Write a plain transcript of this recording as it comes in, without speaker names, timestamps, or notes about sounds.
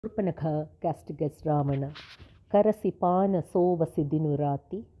Surpanakha castigates Ravana. Karasipana sovasi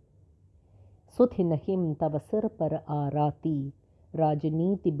dinurati. Suthinahim tava sir par arati.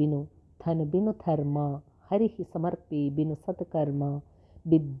 Rajaniti binu than binu dharma. Harihi samarpe binu satkarma.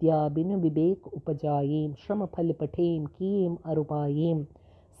 Vidya binu vivek upajayem. Shrama phal patem kiyem arupayem.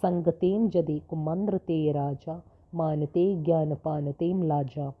 Sangatem jade kumandrate raja. Manate jnanapanatem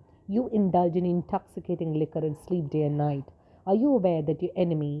laja. You indulge in intoxicating liquor and sleep day and night. Are you aware that your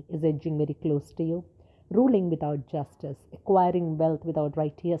enemy is edging very close to you? Ruling without justice, acquiring wealth without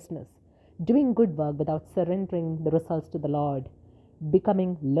righteousness, doing good work without surrendering the results to the Lord,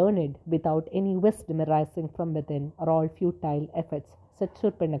 becoming learned without any wisdom arising from within are all futile efforts, said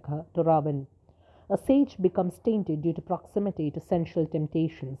Surpanakha to Ravan. A sage becomes tainted due to proximity to sensual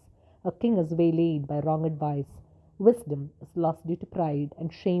temptations. A king is waylaid by wrong advice. Wisdom is lost due to pride,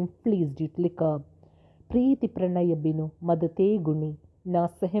 and shame flees due to liquor. Preeti pranaya binu madate guni,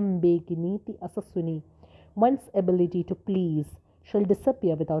 nasahem beki niti asasuni. One's ability to please shall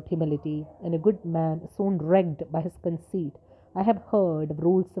disappear without humility, and a good man is soon wrecked by his conceit. I have heard of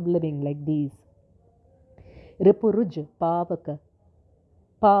rules of living like these. Ripuruj pavaka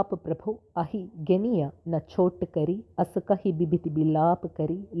पाप प्रभु अहि गेनिया न छोट करी असकहि बिबिति बिलाप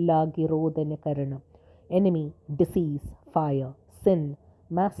करी लागे रोदन करण. Enemy, disease, fire, sin,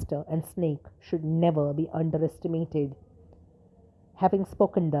 master, and snake should never be underestimated. Having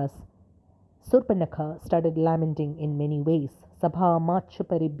spoken thus, Surpanakha started lamenting in many ways. Sabha mach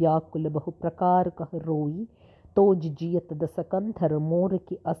paribhyakula bahu prakar kah roi, toj jiyat dasakanthar mor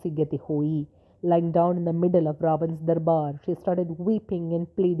ki asigati hoi. Lying down in the middle of Ravan's darbar, she started weeping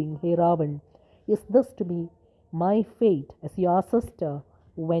and pleading, Hey Ravan, is this to be my fate as your sister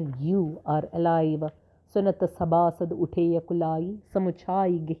when you are alive? Sunata sabasad uteya kulai,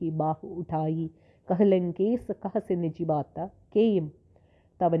 samuchai gehi bahu utai, kahalankes kahase nijibata, came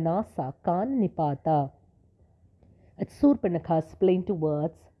tavanasa kan nipata. At Surpanakha's plaintive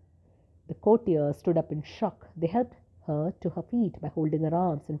words, the courtiers stood up in shock. They helped her to her feet by holding her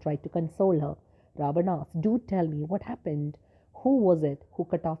arms and tried to console her. Ravan asked, Do tell me what happened. Who was it who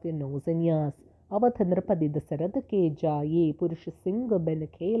cut off your nose and ears? Avat nrpadi dasarad ke jaye, purush singh ben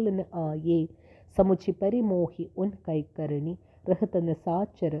khelan aaye, samuchi parimohi un kai karani, rahatan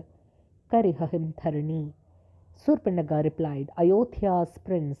sachar karihahim tharani. Surpanakha replied, Ayodhya's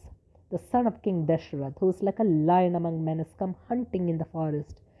prince, the son of King Dashrath, who is like a lion among men, has come hunting in the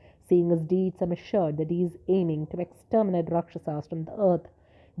forest. Seeing his deeds, I am assured that he is aiming to exterminate Rakshasas from the earth.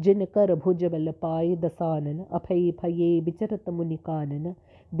 Jinkar bhujaval pai dasanan, aphay phaye vicharat munikanan,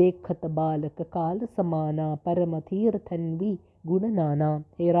 dekhat balak kal samana, paramathir thanvi gunanana.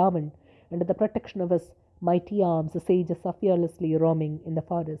 Hey Ravan, under the protection of his mighty arms, the sages are fearlessly roaming in the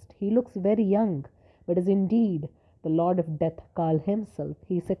forest. He looks very young, but is indeed the Lord of Death Kal himself.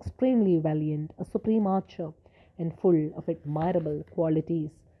 He is extremely valiant, a supreme archer, and full of admirable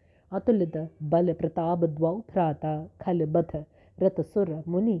qualities. Atulita bal pratap dvau prata khal bath rat sur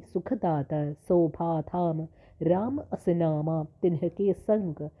muni sukhadata sobha tham ram asinama tinhake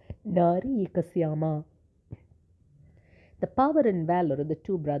sang nari kasyama. The power and valor of the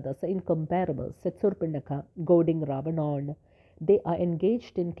two brothers are incomparable, said Surpanakha, goading Ravan on. They are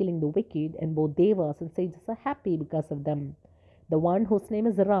engaged in killing the wicked, and both devas and sages are happy because of them. The one whose name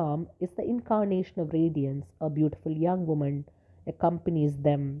is Ram is the incarnation of radiance. A beautiful young woman accompanies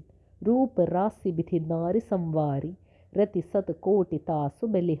them. Roop rasi bithidnari samvari, rati sat koti tasu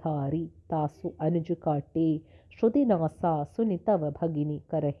belihari, tasu anujukate, shrudinasa sunitava bhagini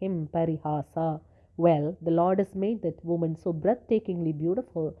karahim parihasa. Well, the Lord has made that woman so breathtakingly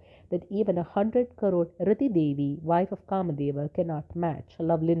beautiful that even 100 crore Rati Devi, wife of Kamadeva, cannot match her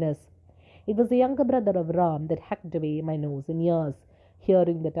loveliness. It was the younger brother of Ram that hacked away my nose and ears.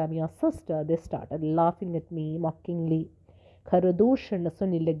 Hearing that I am your sister, they started laughing at me mockingly. Kharadushan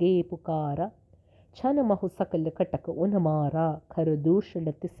sunilage pukara, chanamahu sakal katak unamara,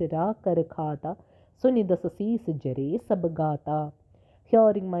 Kharadushan tisira karakhata, sunidasasi jare sabagata.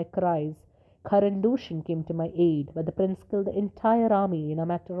 Hearing my cries, Karandushan came to my aid, but the prince killed the entire army in a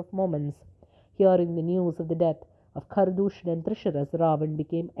matter of moments. Hearing the news of the death of Kardushan and Trisharas, Ravan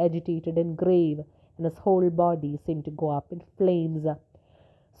became agitated and grave, and his whole body seemed to go up in flames.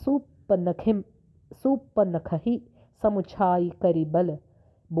 Supannakhi samuchai karibal,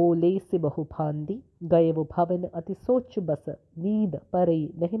 bole se bahu phandi, gayevu bhavan ati soch bas, need pare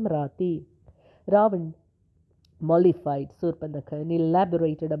nahimrati. Ravan mollified Surpanakha and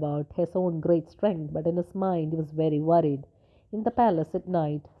elaborated about his own great strength, but in his mind he was very worried. In the palace at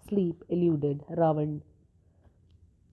night, sleep eluded Ravan.